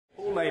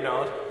Paul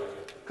Maynard.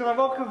 Can I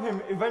welcome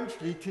him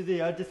eventually to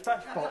the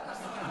dispatch box?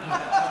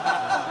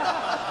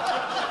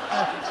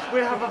 We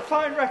have a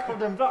fine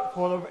record in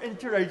Blackpool of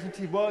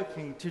interagency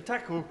working to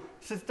tackle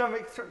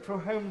systemic structural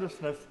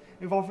homelessness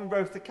involving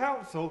both the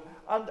council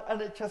and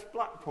NHS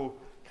Blackpool.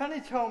 Can he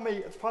tell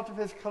me, as part of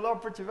his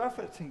collaborative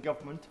efforts in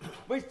government,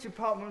 which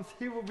departments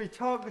he will be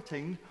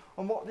targeting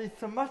and what the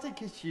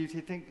thematic issues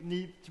he thinks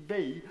need to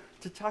be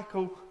to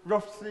tackle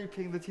rough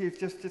sleeping that he has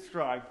just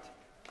described?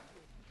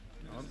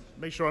 I'll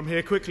make sure I'm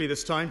here quickly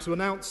this time to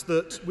announce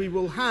that we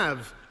will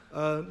have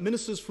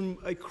ministers from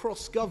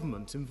across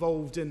government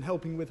involved in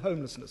helping with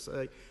homelessness,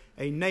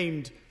 a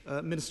named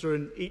minister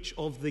in each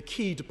of the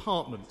key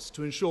departments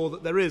to ensure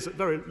that there is, at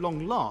very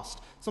long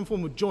last, some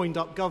form of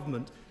joined-up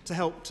government to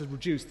help to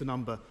reduce the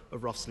number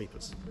of rough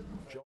sleepers.